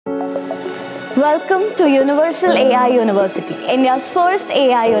Welcome to Universal AI University, India's first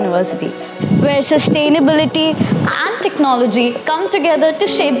AI university, where sustainability and technology come together to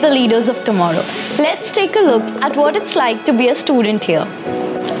shape the leaders of tomorrow. Let's take a look at what it's like to be a student here.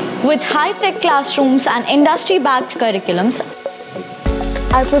 With high-tech classrooms and industry-backed curriculums,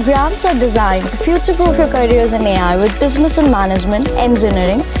 our programs are designed to future-proof your careers in AI with business and management,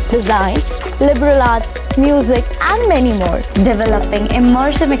 engineering, design, liberal arts, music, and many more. Developing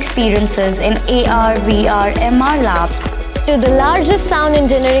immersive experiences in AR, VR, MR labs, to the largest sound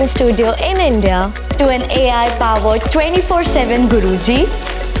engineering studio in India, to an AI-powered 24/7 Guruji.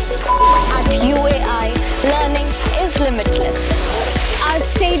 At UAI, learning is limitless. Our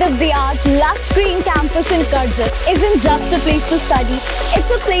state-of-the-art lush green campus in Karjat isn't just a place to study,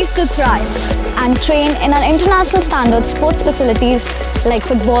 it's a place to thrive and train in our international standard sports facilities like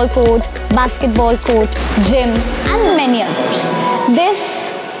football court, basketball court, gym, and many others.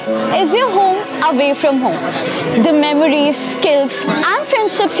 This is your home away from home. The memories, skills, and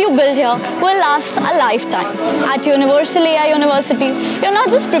friendships you build here will last a lifetime. At Universal AI University, you're not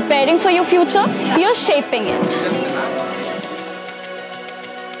just preparing for your future, you're shaping it.